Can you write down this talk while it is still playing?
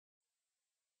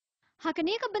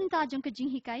Hakani ka benta jong ka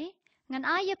jinghikai, ngan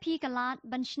aya pi kalat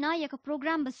ban shna ya ka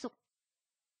program besuk.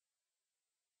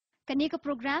 Kani ka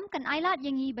program kan ailat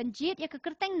yangi ban jit ya ka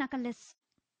kerteng na ka list.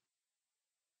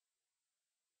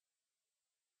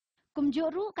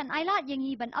 Kumjoru kan ailat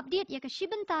yangi ban update ya ka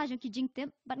shibenta jong ki jingtip,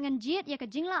 ban ngan jit ya ka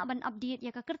jingla ban update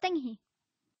ya ka kerteng hi.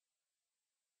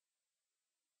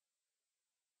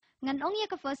 Ngan ong ya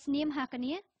ka first name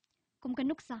hakani, kum ka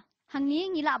nuksa. Hangi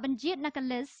ngila ban jit na ka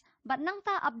list, bat nang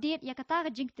ta update ya ka ta ka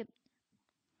jingtip.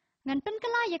 Ngan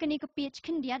penkala ya kani ka page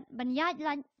kendiat ban yaj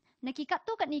lan nakikat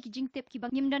tu kat ni ki jingtip ki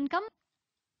bang ngimdan kam.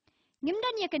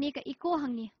 Ngimdan ya kani ka iko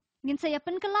hang ni. Ngin saya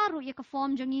penkala ru ya ka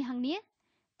form jongi hang ni.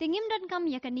 Te ngimdan kam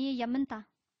ya kani ya menta.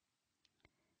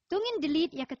 Tungin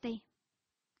delete ya kate.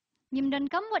 Ngimdan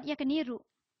kam wat ya kani ru.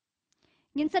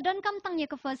 Ngin sadan kam tang ya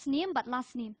ka first name but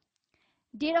last name.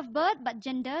 Date of birth but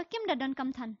gender kim dadan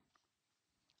kam than.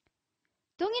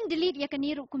 Tungin delete ya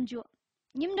kani ru kumju.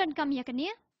 Ngimdan kam ya kani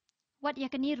wat ya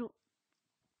kani ru.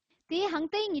 Te hang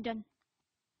te ngidan.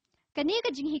 Kani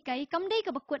ka jinghikai kamdei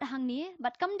ka bakut hang ni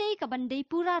bat kamdei ka bandei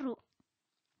pura ru.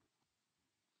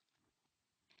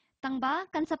 Tangba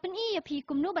kan sa pen i ya phi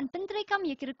kumno ban pentre kam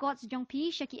ya ki records jong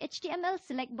phi shaki HTML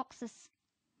select boxes.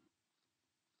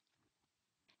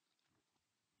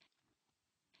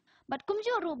 Bat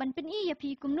kumjo ru ban pen i ya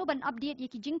phi kumno ban update ya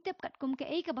ki jingtip kat kum ke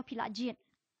ei ka ba phila jiet.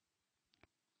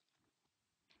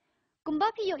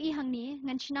 Kumba phi yo i hang ni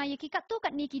ngan chna ya ki kat tu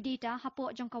kat ni ki data hapo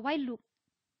jong ka while loop.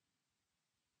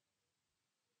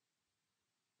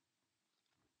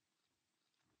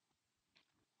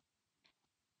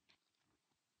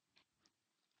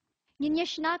 Ngin ya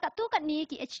shna kat tu kat ni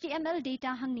ki HTML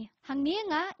data hang ni. Hang ni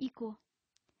nga iko.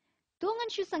 Tu ngan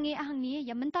shu sange hang ni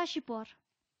ya menta shipor.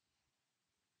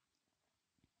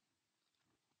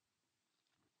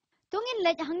 Tungin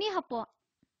lej hang ni hapo.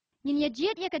 Ngin ya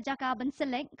jiet ya ka jaka ban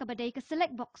select ka badai ka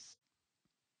select box.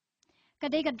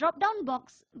 Kadai ka drop down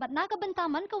box bat na ka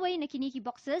bentaman ka way na kini ki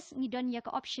boxes ngidon ya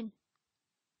ka option.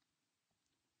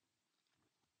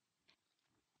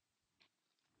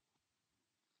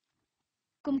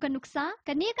 Kum ka nuksa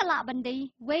kani ka la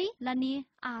bandai way lani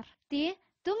r. Te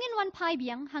tungin wan pai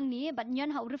biang hang ni bat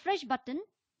nyon hau refresh button.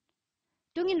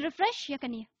 Tungin refresh ya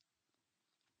kani.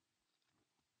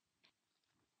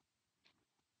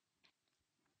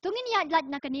 Tungin ya laj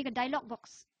na kani ka dialog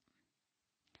box.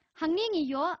 Hang ni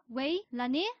ngiyo way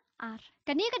lani r.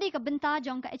 Kani ka di ka benta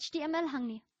jong ka HTML hang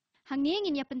ni. Hang ni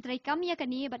ngin ya pentrai kam ya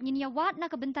kani bat ngin ya wat na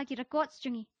ka benta ki records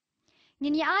jongi.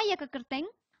 Ngin ya ay ya ka kerteng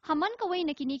haman ka way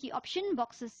na kini ki option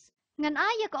boxes. Ngan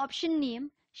ay ya ka option name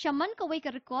shaman ka way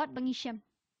ka record bangi syam.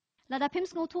 Lada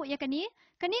pims ngutu ya kani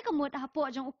ka mut hapo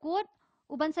jong ukut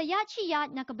uban sa ya chi ya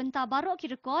na ka benta baro ki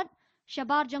record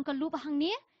shabar jong ka loop hang ni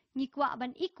ngikwa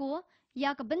ban iko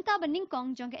ya ka benta ban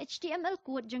ningkong jong ka HTML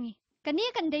code jongi. Kani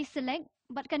kan day select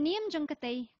bat ka name jong ka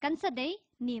tay kan sa day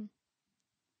name.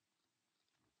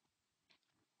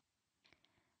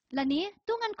 Lani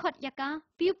tungan khot ya ka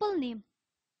pupil name.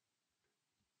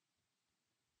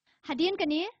 Hadian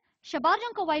kani shabar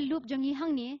jong ka while loop jongi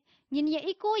hang ni ngin ya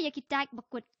iko ya ki tag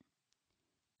bakut.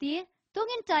 Ti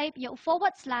tungin type ya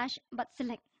forward slash but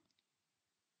select.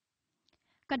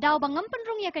 Kadaw bangam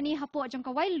penrung ya kani hapo jong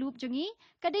ka while loop jongi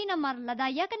kadai namar lada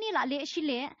ya kani la le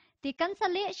shile ti kan sa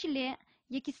le shile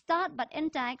ya ki start but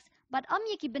end tags but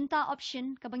ya ki benta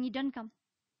option ka bangi don kam.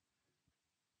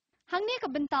 Hang ni ka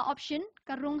benta option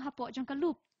ka rung hapo jong ka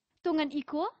loop. Tungan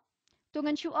iko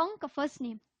tungan chuong ka first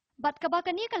name. But kaba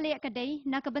kani ka le kadai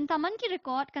na ka benta man ki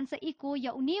record kan sa iko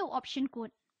ya uniu option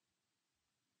code.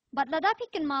 But lada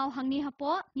pikin mau hang ni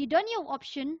hapo ni don ya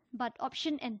option but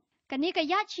option n. Kani ka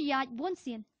ya chi ya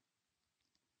bonsin.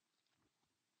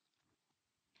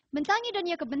 Bentangi don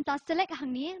ya ka benta select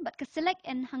hang ni but ka select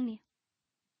n hang ni.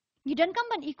 Ni don kam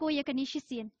ban iko ya kani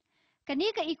shisin.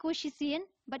 Kani ka iko shisin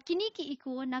but kini ki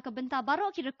iko na ka benta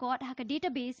baro ki record ha ka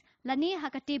database lani ha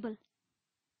ka table.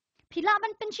 Pila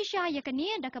ban penshisha ya kani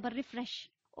da ka bar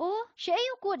refresh. O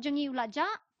shayu ko jangi ula ja.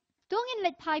 Tungin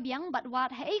let pai biang but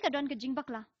wat ha ka don ka jing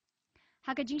bakla.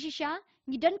 Ha ka jing shisha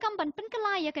ni don kam ban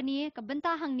penkala ya kani ka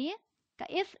benta hang ni ka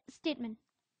if statement.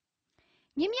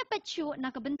 Ngim ya pechu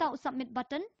na ka benta submit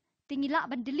button tingila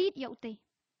ban delete ya utai.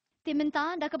 Ti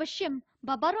minta da ka bashim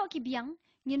ba baro ki biang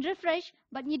ngin refresh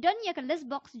but ni don ya ka list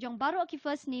box jong baro ki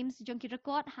first names jong ki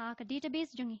record ha ka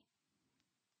database jongi.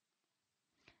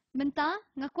 Minta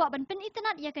ngakwa ban pen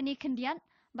internet ya kani kendiat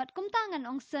but kumtangan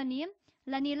ong surname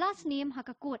lani last name ha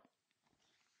ka code.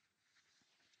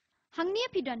 Hang ni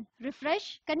pidon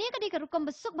refresh kani ka di ka rukom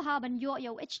besuk baha ban yo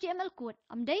ya HTML code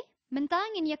amdai minta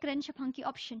ngin ya kren shapang ki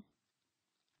option.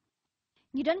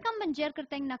 Ni don kam banjer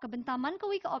kerteng na ka bentaman ka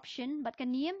way ka option but ka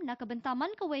name na ka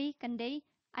bentaman ka way kandai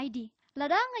ID.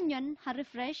 Lada nganyon ha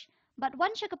refresh, but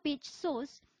one siya ka page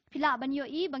source, pila ban yo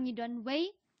I bangidon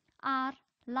way, r,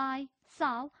 lai,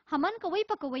 saw, haman kaway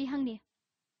pa kaway hang ni.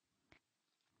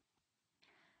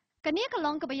 Kaniya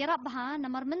kalong kabayarap baha na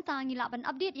marmentang ilaban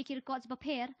update iki records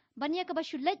baper, banya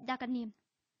kabashulet da kanim.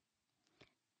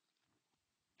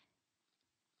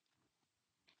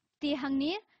 Ti hang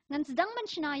ni, ngan sedang man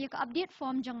sina ya ka update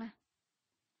form jonga.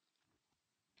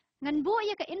 Ngan bu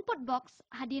ya ka input box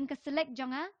hadin ka select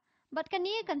jonga, but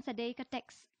kaniya kan sadai ka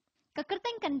text.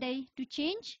 Kakerteng kandai to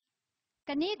change,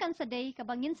 kaniya kan sadai ka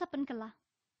bangin sa penkala.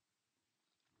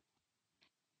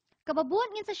 Kababuat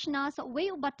ngin sa sina sa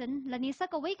way u button lanisa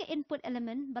ka way ka input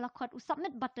element balakot u submit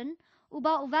button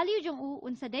uba u value jong u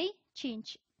unsaday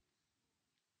change.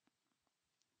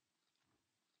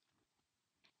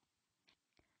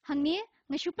 Hangni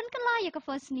nga syupen kala ya ka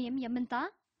first name ya menta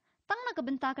tang na ka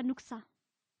benta ka nuksa.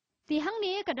 Ti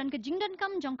hangni ka don ka jingdan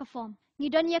kam jong ka form.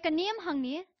 Ngidon ya ka name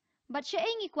hangni but siya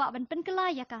ay ngikwa ban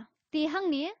penkala ya ka. Ti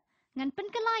hangni ngan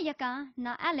penkala ya ka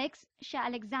na Alex siya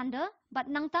Alexander but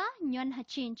nang ta nyon ha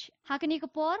change. Hakani ka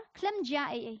por klem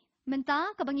jia AA.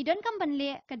 Menta kabangidon kam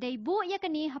banle kaday bu ya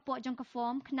kani hapo jong ka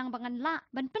form knang bangan la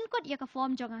ban penkot ya ka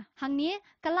form jonga. Hangni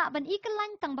kala ban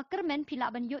ikalan tang bakermen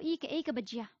pila ban yo I ka ay ka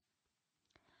bajia.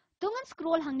 Tungan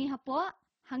scroll hangni hapo,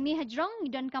 hangni hajrong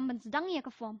ngidon kam ban sedang ya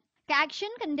ka form. Ka action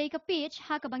kanday ka page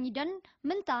ha ka bangidon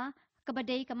menta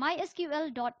kabaday ka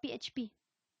mysql.php.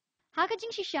 Ha ka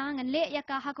jing sisya ngan le ya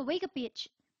ka ha ka way ka page.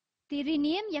 Ti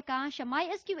rename ya ka siya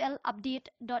mysql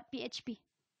update.php.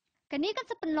 Kanikan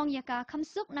sa penlong ya ka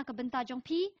kamsuk na kabenta jong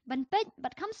pi ban pej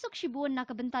bat kamsuk shibun na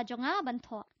kabenta jong nga ban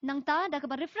tho. Nang ta da ka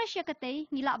ba refresh ya katay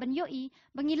ngila ban yo I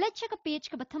bangilet siya ka page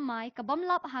ka batamay ka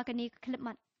bomlap ha ka ni ka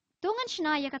klipmat. Tungan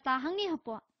sina ya kata hang ni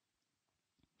hapo.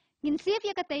 Ngin save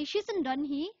ya katay shisendon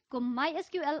hi kum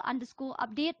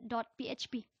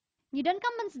mysql_update.php. Ngidon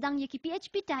kam ban sedang ya ki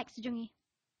PHP tags jongi.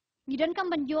 Ngidon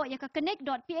kam ban yo ya ka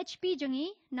connect.php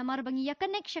jongi namar bangi ya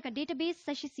connect siya ka database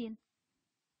sa shisin.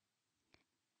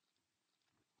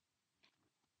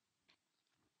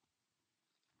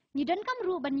 Ngidon kam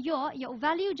ru ban yo ya u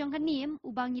value jong ka name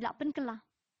ubang ngila penkala.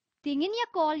 Tingin ya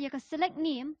call ya ka select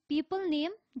name people name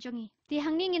jongi. Ti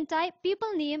hangni ngin type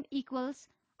people name equals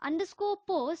underscore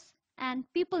post and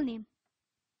people name.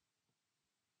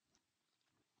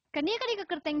 Kani kani ka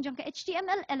kerteng jong ka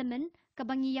HTML element ka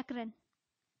bangi yakren.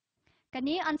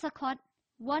 Kani answer code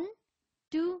 1,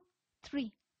 2,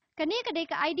 3. Kani kadai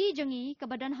ka ID jongi ka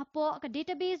badan hapo ka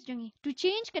database jongi. To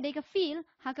change kadai ka field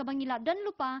ha ka bangi la dan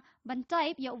lupa ban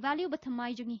type ya value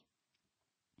bathamai jongi.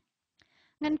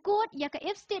 Ngan code ya ka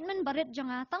if statement barit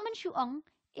jonga tangman syuong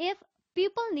if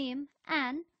people name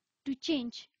and to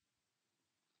change.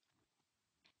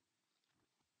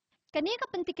 Kani ka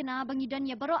pentikna bangidon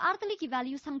ya baro artali ki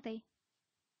value sangtay.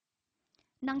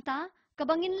 Nangta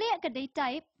kabangin le kadai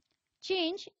type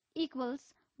change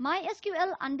equals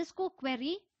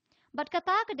mysql_query but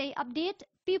kata kadai update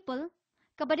people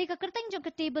kabadi ka kerteng jong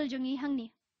ka table jongi hangni.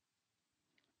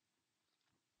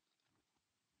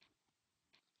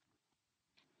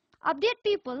 Update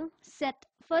people set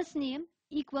first name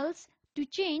equals to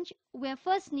change where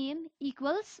first name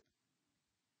equals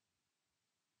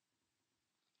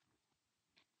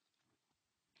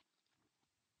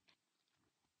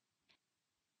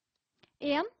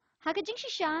am hakajing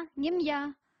shisha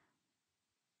ngimya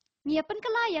ngiapan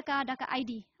kala ya ka da ka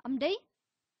ID amday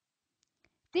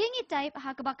tingi type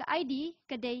hakaba ka ID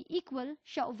kadai equal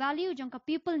show value jong ka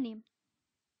people name.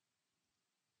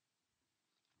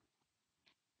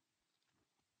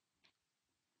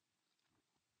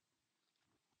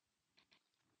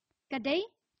 Kadai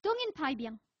tungin pai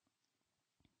biang.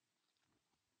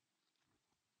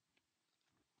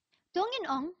 Tungin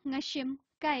ong ngashim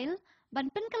kail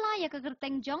ban pen kala ya ka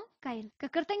kerteng jong kail.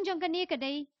 Ka kerteng jong kani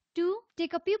kadai 2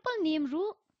 take a people name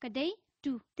ru kadai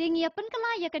 2. Tingi ya pen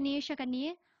kala ya kani sya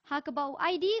kani ha ka bau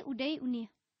ID uday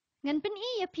uni. Ngan pen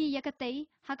I ya pi ya katay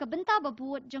ha ka benta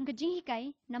babuot jong ka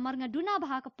jinghikai namar nga duna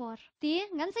baha ka por. Ti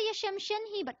ngan sa ya shem shen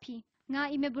hi bat pi.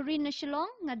 Nga imeburin na shilong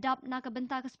nga dap na ka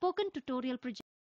benta ka spoken tutorial project.